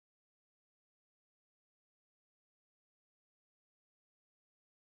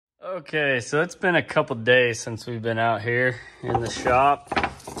Okay, so it's been a couple days since we've been out here in the shop.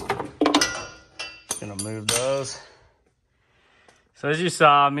 Gonna move those. So as you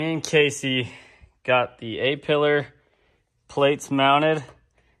saw, me and Casey got the A-pillar plates mounted.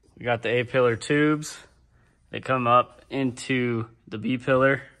 We got the A-pillar tubes. They come up into the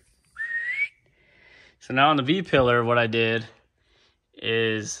B-pillar. So now on the B-pillar, what I did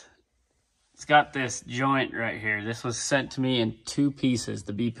is it's got this joint right here. This was sent to me in 2 pieces,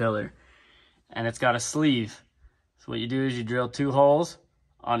 the B-pillar, and it's got a sleeve. So what you do is you drill 2 holes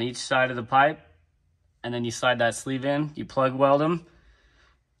on each side of the pipe, and then you slide that sleeve in, you plug weld them,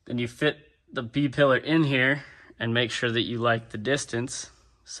 then you fit the B-pillar in here and make sure that you like the distance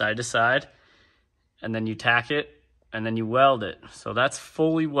side to side, and then you tack it, and then you weld it. So that's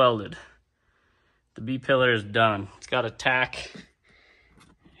fully welded. The B-pillar is done. It's got a tack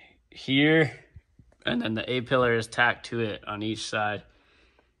here, and then the A-pillar is tacked to it on each side.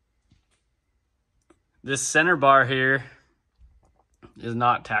 This center bar here is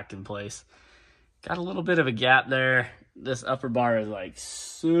not tacked in place. Got a little bit of a gap there. This upper bar is like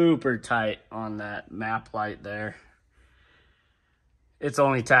super tight on that map light there. It's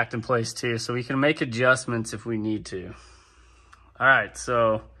only tacked in place too, so we can make adjustments if we need to. All right,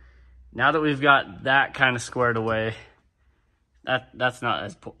 so now that we've got that kind of squared away, that's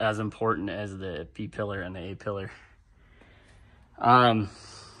not as important as the B-pillar and the A-pillar. Oh,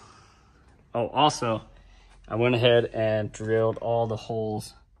 also, I went ahead and drilled all the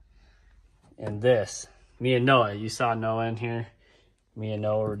holes in this. Me and Noah, you saw Noah in here. Me and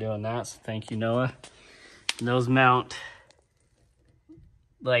Noah were doing that, so thank you, Noah. And those mount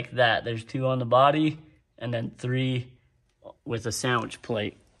like that. There's 2 on the body and then 3 with a sandwich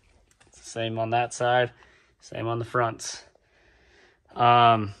plate. It's the same on that side, same on the fronts.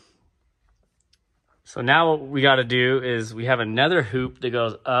 So now what we got to do is we have another hoop that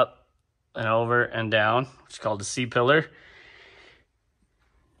goes up and over and down, which is called the C-pillar.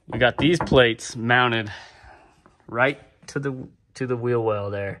 We got these plates mounted right to the wheel well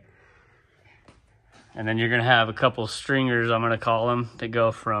there. And then you're going to have a couple stringers, I'm going to call them, that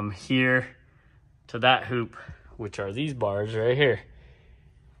go from here to that hoop, which are these bars right here.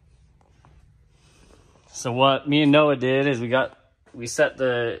 So what me and Noah did is we set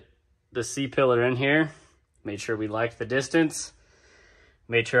the C-pillar in here, made sure we liked the distance,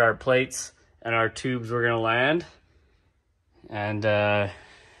 made sure our plates and our tubes were going to land. And if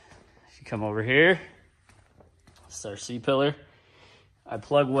you come over here, this is our C-pillar. I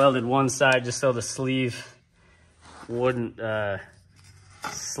plug welded one side just so the sleeve wouldn't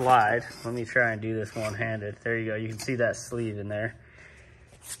slide. Let me try and do this one-handed. There you go. You can see that sleeve in there.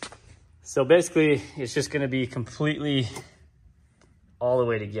 So basically, it's just going to be completely all the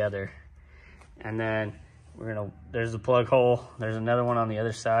way together. And then there's the plug hole. There's another one on the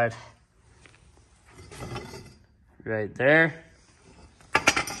other side. Right there.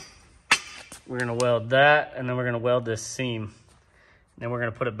 We're gonna weld that, and then we're gonna weld this seam. Then we're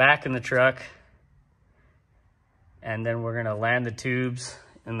gonna put it back in the truck, and then we're gonna land the tubes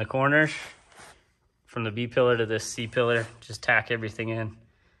in the corners from the B-pillar to this C-pillar, just tack everything in.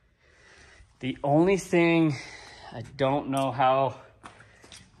 The only thing, I don't know how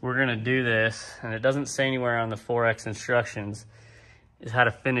we're gonna do this, and it doesn't say anywhere on the 4X instructions, is how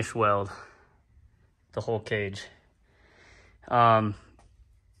to finish weld the whole cage. I've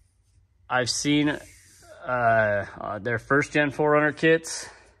seen their first gen 4Runner kits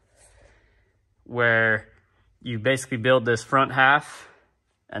where you basically build this front half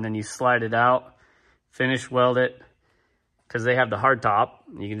and then you slide it out, finish weld it, because they have the hard top.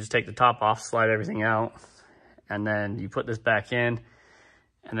 You can just take the top off, slide everything out, and then you put this back in,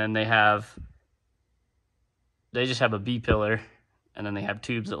 and then they just have a B-pillar, and then they have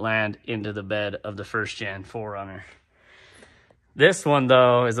tubes that land into the bed of the first gen 4Runner. This one,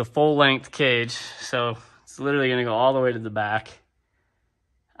 though, is a full-length cage, so it's literally going to go all the way to the back.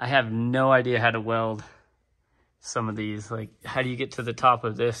 I have no idea how to weld some of these. Like, how do you get to the top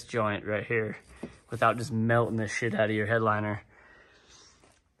of this joint right here without just melting the shit out of your headliner?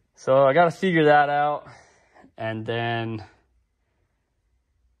 So I got to figure that out. And then,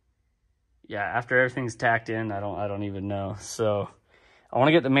 yeah, after everything's tacked in, I don't even know. So I want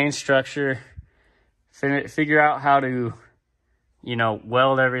to get the main structure, figure out how to,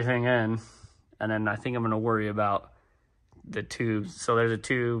 weld everything in, and then I think I'm going to worry about the tubes. So there's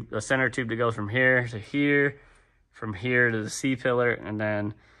a center tube that goes from here to here, from here to the C-pillar, and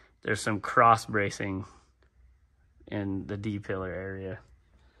then there's some cross bracing in the D-pillar area.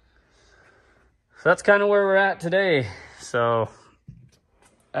 So that's kind of where we're at today. So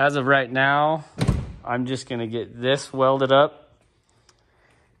as of right now, I'm just going to get this welded up,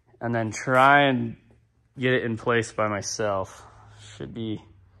 and then try and get it in place by myself. Should be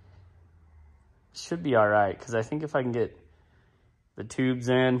all right, because I think if I can get the tubes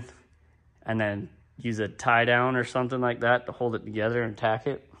in and then use a tie down or something like that to hold it together and tack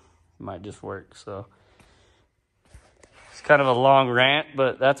it, it might just work. So it's kind of a long rant,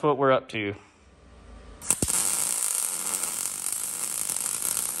 but that's what we're up to.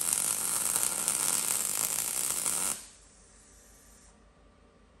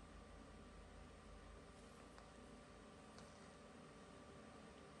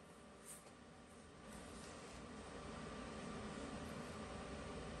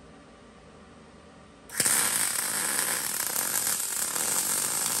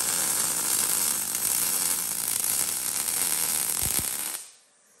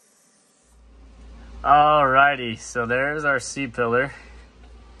 Alrighty, so there's our C-pillar.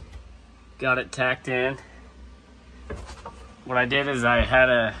 Got it tacked in. What I did is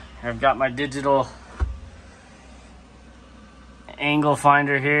I've got my digital angle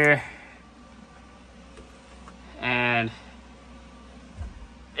finder here, and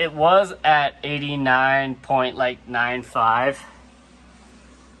it was at 89.95.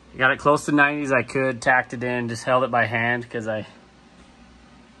 Got it close to 90s. I could tacked it in, just held it by hand because I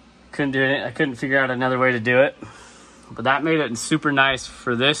couldn't do it. I couldn't figure out another way to do it. But that made it super nice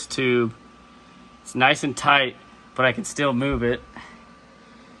for this tube. It's nice and tight, but I can still move it.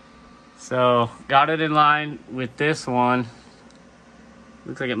 So got it in line with this one.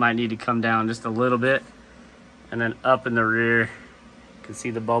 Looks like it might need to come down just a little bit. And then up in the rear, you can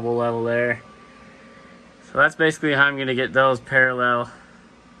see the bubble level there. So that's basically how I'm gonna get those parallel.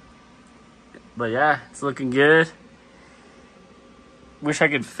 But yeah, it's looking good. Wish I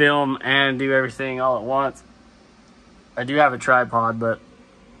could film and do everything all at once. I do have a tripod, but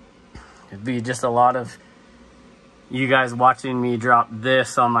it'd be just a lot of you guys watching me drop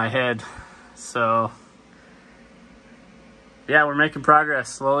this on my head. So yeah, we're making progress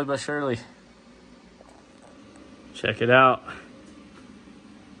slowly but surely. Check it out.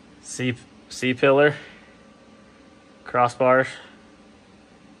 C-pillar, crossbars,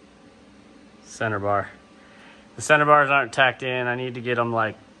 center bar. The center bars aren't tacked in. I need to get them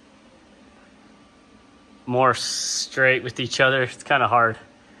like more straight with each other. It's kind of hard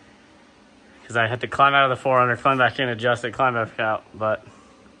because I had to climb out of the 4Runner, climb back in, adjust it, climb back out. But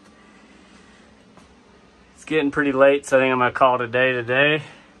it's getting pretty late, so I think I'm gonna call it a day today.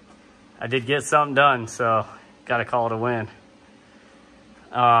 I did get something done, so gotta call it a win.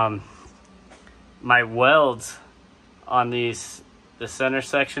 My welds on the center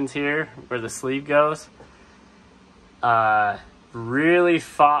sections here where the sleeve goes, really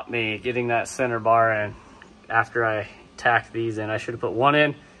fought me getting that center bar in after I tacked these in. I should have put one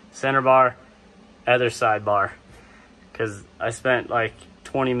in, center bar, other side bar, because I spent like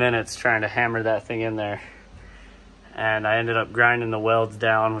 20 minutes trying to hammer that thing in there, and I ended up grinding the welds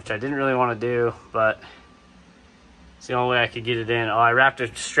down, which I didn't really want to do, but it's the only way I could get it in. Oh, I wrapped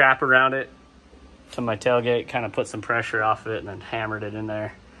a strap around it to my tailgate, kind of put some pressure off it, and then hammered it in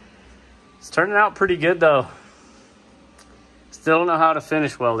there. It's turning out pretty good though. Still don't know how to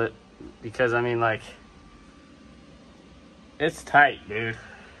finish weld it, because I mean, like, it's tight, dude.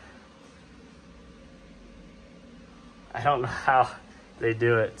 I don't know how they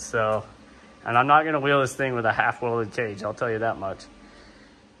do it, so, and I'm not gonna wheel this thing with a half welded cage, I'll tell you that much.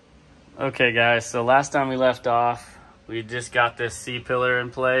 Okay guys, so last time we left off, we just got this C-pillar in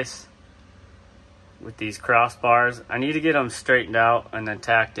place with these crossbars. I need to get them straightened out and then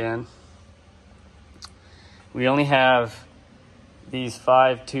tacked in. We only have these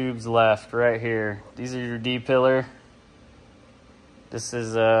 5 tubes left right here. These are your D-pillar. This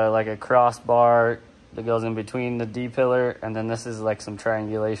is like a crossbar that goes in between the D-pillar, and then this is like some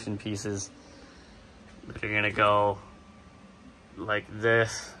triangulation pieces that are gonna go like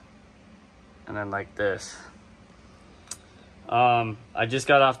this and then like this. I just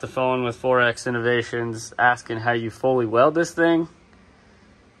got off the phone with 4xinnovations asking how you fully weld this thing,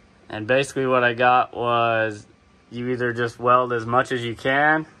 and basically what I got was you either just weld as much as you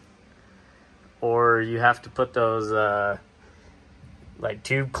can, or you have to put those like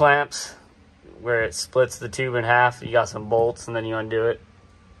tube clamps where it splits the tube in half. You got some bolts and then you undo it,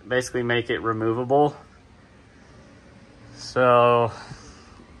 basically make it removable. So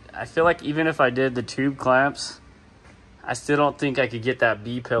I feel like even if I did the tube clamps, I still don't think I could get that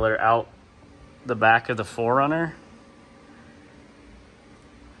B-pillar out the back of the 4Runner.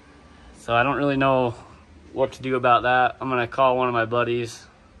 So I don't really know what to do about that. I'm gonna call one of my buddies,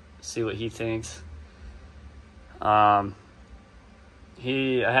 see what he thinks. I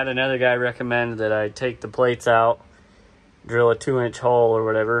had another guy recommend that I take the plates out drill a 2-inch hole or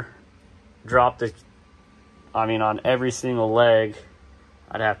whatever, drop the, on every single leg,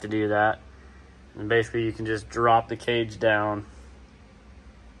 I'd have to do that. And basically you can just drop the cage down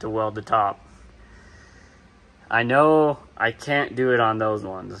to weld the top. I know I can't do it on those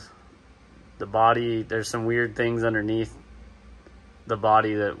ones. The body, there's some weird things underneath the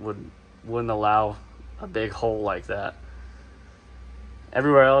body that wouldn't allow a big hole like that.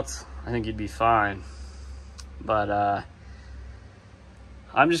 Everywhere else, I think you'd be fine. But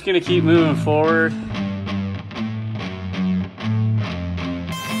I'm just gonna keep moving forward.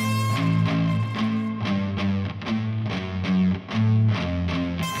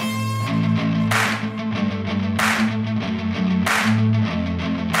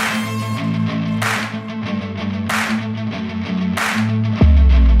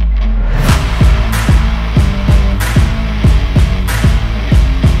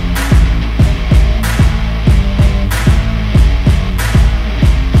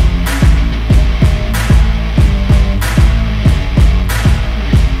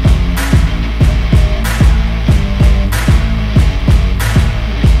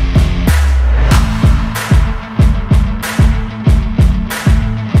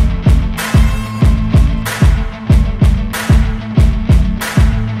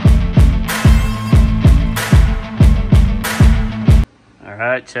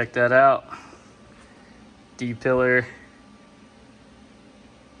 Alright, check that out. D-pillar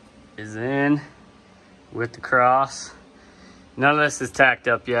is in with the cross. None of this is tacked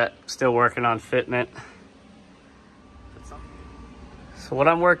up yet. Still working on fitment. So what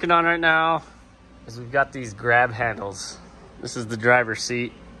I'm working on right now is we've got these grab handles. This is the driver's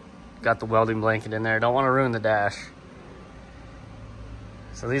seat. Got the welding blanket in there. Don't want to ruin the dash.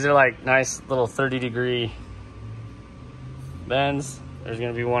 So these are like nice little 30-degree bends. There's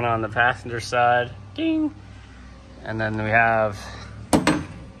gonna be one on the passenger side, ding. And then we have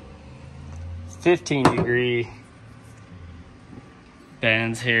 15-degree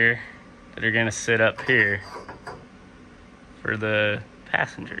bends here that are gonna sit up here for the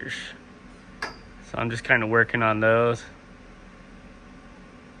passengers. So I'm just kind of working on those.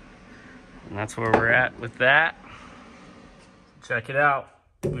 And that's where we're at with that. Check it out.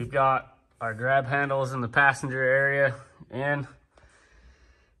 We've got our grab handles in the passenger area in.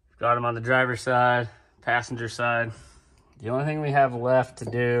 Got them on the driver's side, passenger side. The only thing we have left to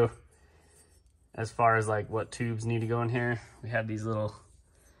do as far as like what tubes need to go in here, we have these little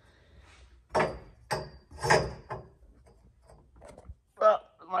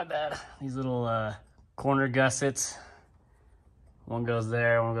my bad. These little corner gussets. One goes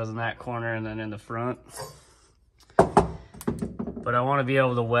there, one goes in that corner, and then in the front. But I want to be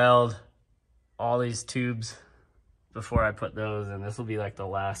able to weld all these tubes before I put those in. This will be like the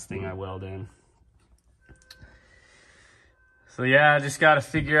last thing I weld in. So yeah, I just got to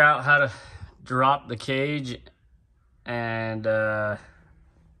figure out how to drop the cage and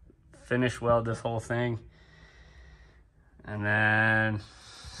finish weld this whole thing. And then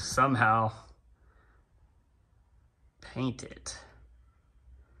somehow paint it.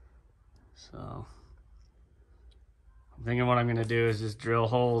 So I'm thinking what I'm gonna do is just drill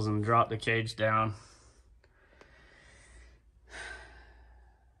holes and drop the cage down.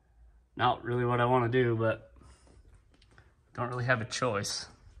 Not really what I want to do, but don't really have a choice.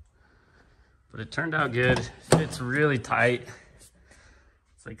 But it turned out good. Fits really tight.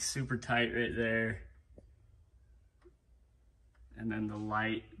 It's like super tight right there. And then the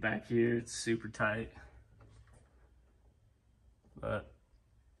light back here, it's super tight. But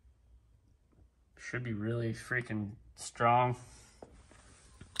should be really freaking strong.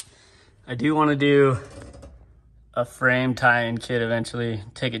 I do want to do a frame tie-in kit eventually.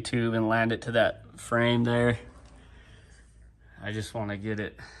 Take a tube and land it to that frame there. I just want to get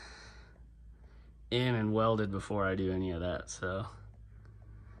it in and welded before I do any of that. So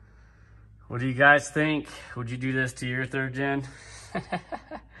what do you guys think? Would you do this to your 3rd gen?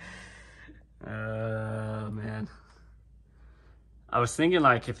 Man, I was thinking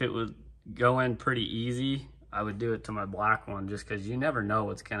like if it would go in pretty easy, I would do it to my black one, just because you never know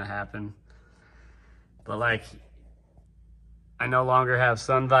what's gonna happen. But like, I no longer have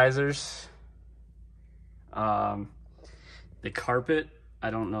sun visors. The carpet,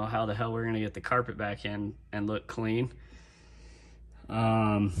 I don't know how the hell we're gonna get the carpet back in and look clean.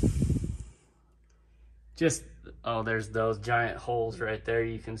 Just, oh, there's those giant holes right there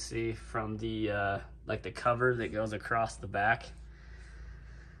you can see from the like the cover that goes across the back.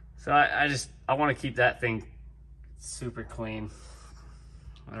 So I want to keep that thing super clean.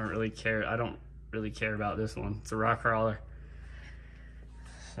 I don't really care about this one. It's a rock crawler.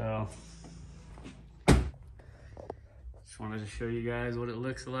 So just wanted to show you guys what it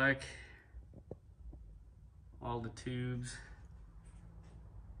looks like. All the tubes.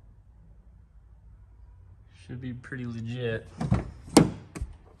 Should be pretty legit.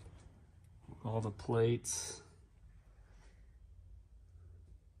 All the plates.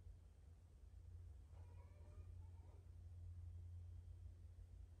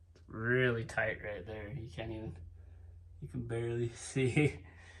 It's really tight right there. You can barely see.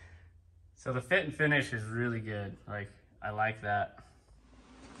 So the fit and finish is really good. Like, I like that.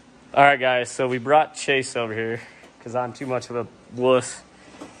 All right, guys, so we brought Chase over here because I'm too much of a wuss.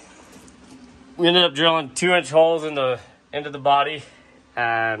 We ended up drilling 2-inch holes in the end of the body,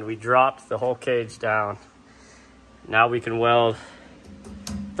 and we dropped the whole cage down. Now we can weld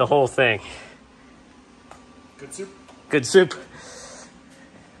the whole thing. Good soup. Good soup.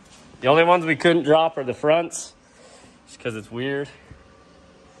 The only ones we couldn't drop are the fronts, just because it's weird.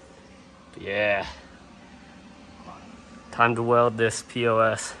 But yeah. Time to weld this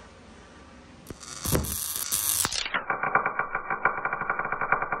POS.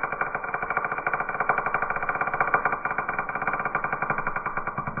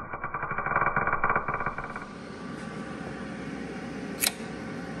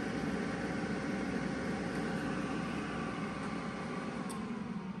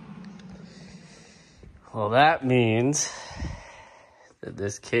 Well, that means that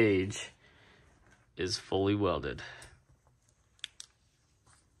this cage is fully welded.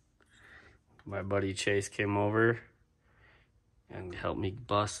 My buddy Chase came over and helped me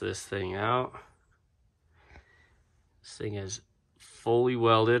bust this thing out. This thing is fully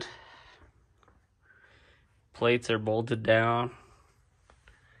welded. Plates are bolted down.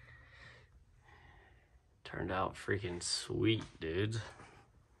 Turned out freaking sweet, dudes.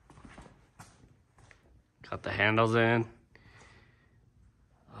 Got the handles in.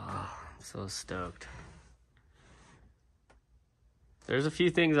 Oh, I'm so stoked. There's a few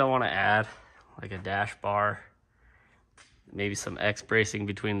things I want to add, like a dash bar, maybe some X bracing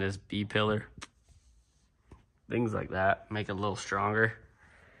between this B pillar. Things like that, make it a little stronger.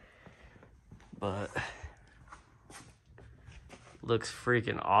 But looks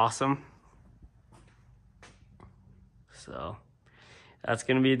freaking awesome. So that's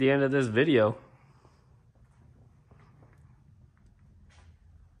gonna be the end of this video.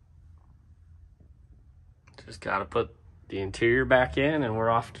 Just gotta put the interior back in and we're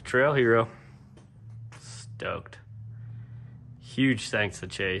off to Trail Hero. Stoked. Huge thanks to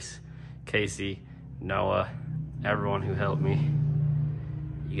Chase, Casey, Noah, everyone who helped me.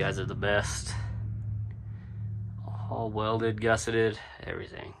 You guys are the best. All welded, gusseted,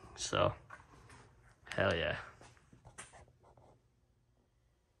 everything. So, hell yeah.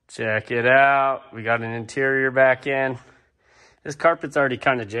 Check it out. We got an interior back in. This carpet's already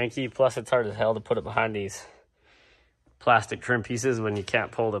kind of janky, plus it's hard as hell to put it behind these plastic trim pieces when you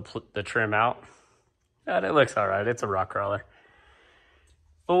can't pull the trim out. But it looks all right. It's a rock crawler.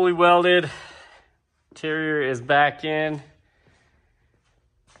 Fully welded. Interior is back in.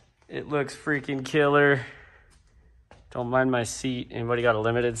 It looks freaking killer. Don't mind my seat. Anybody got a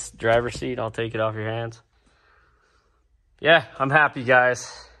limited driver's seat? I'll take it off your hands. Yeah, I'm happy,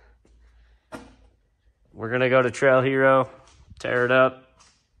 guys. We're going to go to Trail Hero, tear it up.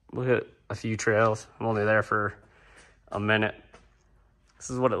 We'll hit a few trails. I'm only there for a minute. This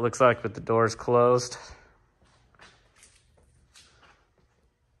is what it looks like with the doors closed.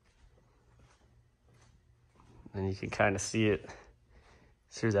 And you can kind of see it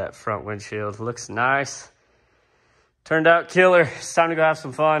through that front windshield. Looks nice. Turned out killer. It's time to go have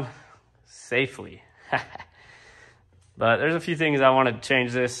some fun safely. But there's a few things I want to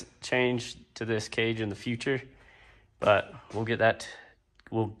change to this cage in the future, but we'll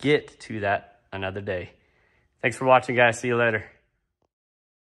get to that another day. Thanks for watching, guys. See you later.